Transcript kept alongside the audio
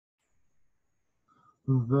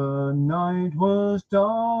The night was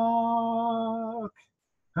dark,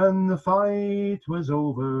 and the fight was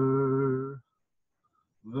over.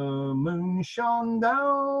 The moon shone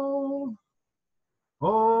down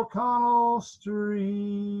O'Connell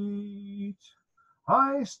Street.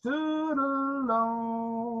 I stood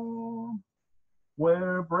alone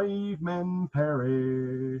where brave men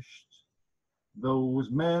perished. Those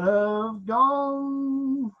men have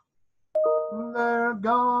gone their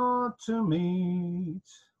God to meet.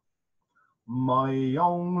 My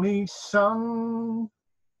only son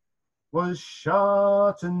was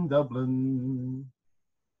shot in Dublin,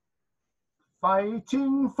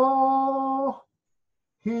 fighting for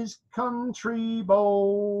his country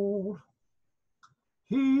bold.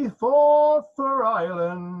 He fought for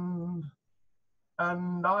Ireland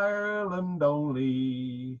and Ireland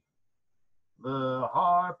only. The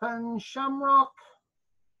harp and shamrock,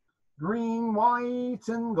 green, white,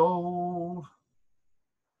 and gold.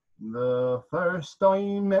 The first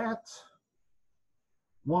I met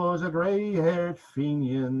was a grey-haired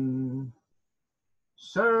Fenian,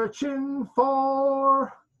 searching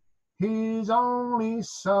for his only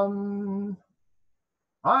son.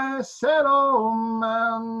 I said, "Oh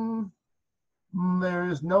man,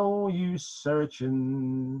 there's no use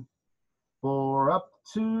searching, for up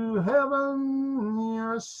to heaven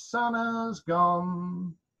your son has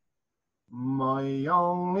gone." My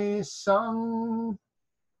only son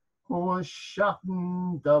was shot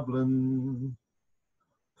in Dublin,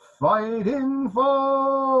 fighting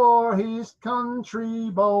for his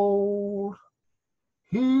country bold.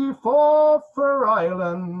 He fought for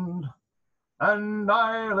Ireland and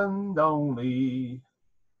Ireland only.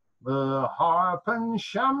 The harp and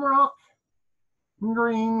shamrock,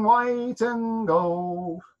 green, white, and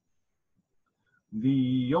gold.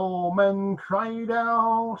 The old men cried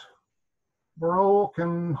out,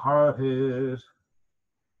 broken hearted,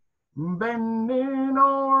 bending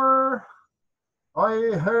o'er.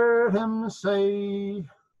 I heard him say,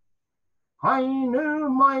 "I knew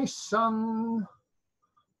my son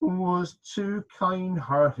was too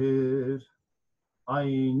kind-hearted. I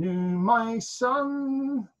knew my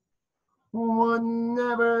son would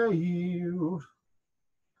never yield."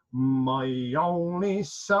 My only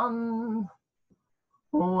son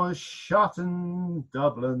was shot in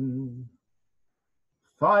Dublin,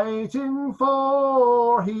 fighting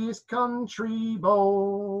for his country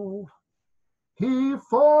bold. He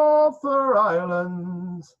fought for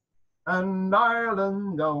Ireland and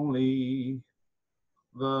Ireland only.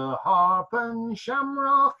 The harp and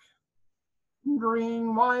shamrock,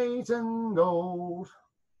 green, white, and gold.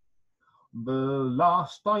 The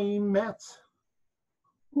last I met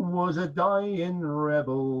was a dying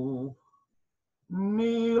rebel.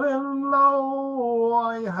 Kneeling low,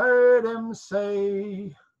 I heard him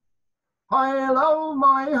say, "I love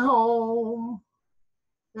my home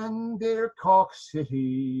in dear Cork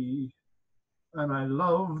City, and I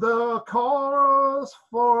love the cause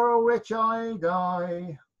for which I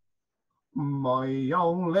die." My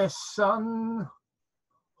only son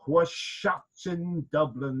was shot in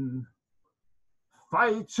Dublin,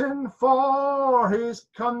 fighting for his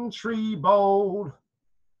country bold.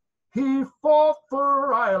 He fought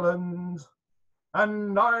for Ireland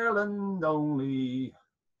and Ireland only.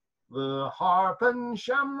 The harp and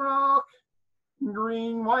shamrock,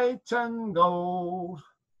 green, white, and gold.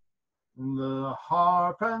 The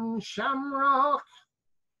harp and shamrock,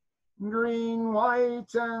 green,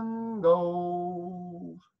 white, and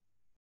gold.